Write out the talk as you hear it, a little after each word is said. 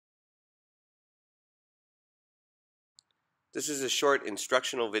This is a short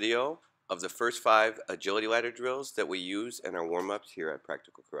instructional video of the first 5 agility ladder drills that we use in our warm-ups here at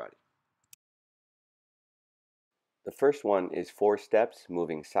Practical Karate. The first one is 4 steps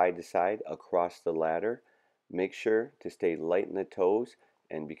moving side to side across the ladder. Make sure to stay light in the toes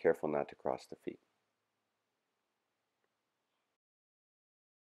and be careful not to cross the feet.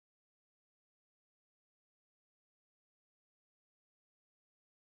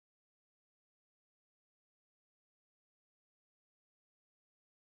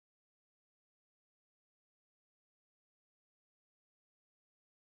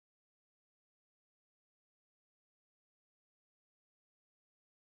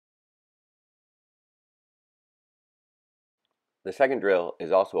 The second drill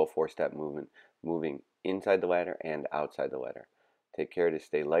is also a 4-step movement, moving inside the ladder and outside the ladder. Take care to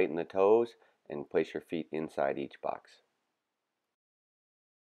stay light in the toes and place your feet inside each box.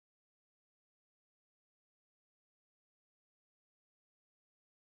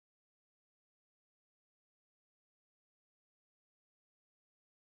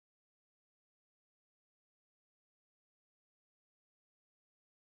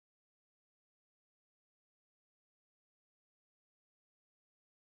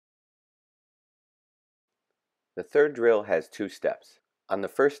 The third drill has 2 steps. On the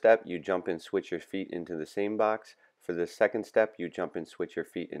first step, you jump and switch your feet into the same box. For the second step, you jump and switch your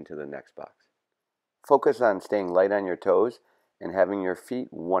feet into the next box. Focus on staying light on your toes and having your feet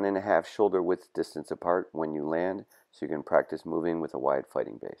 1.5 shoulder width distance apart when you land so you can practice moving with a wide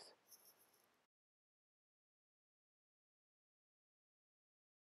fighting base.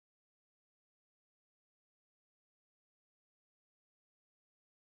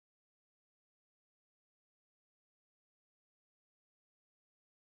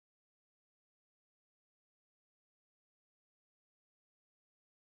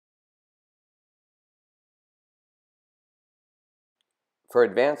 For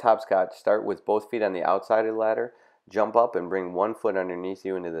advanced hopscotch, start with both feet on the outside of the ladder, jump up and bring one foot underneath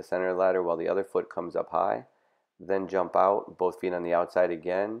you into the center of the ladder while the other foot comes up high. Then jump out, both feet on the outside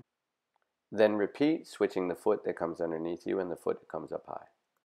again. Then repeat, switching the foot that comes underneath you and the foot that comes up high.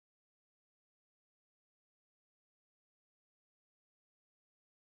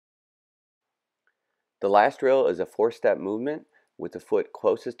 The last drill is a 4-step movement with the foot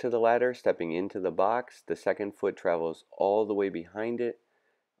closest to the ladder stepping into the box. The second foot travels all the way behind it,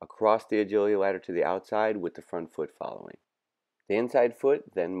 across the agility ladder to the outside with the front foot following. The inside foot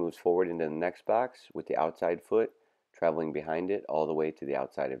then moves forward into the next box with the outside foot traveling behind it all the way to the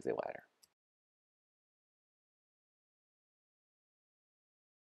outside of the ladder.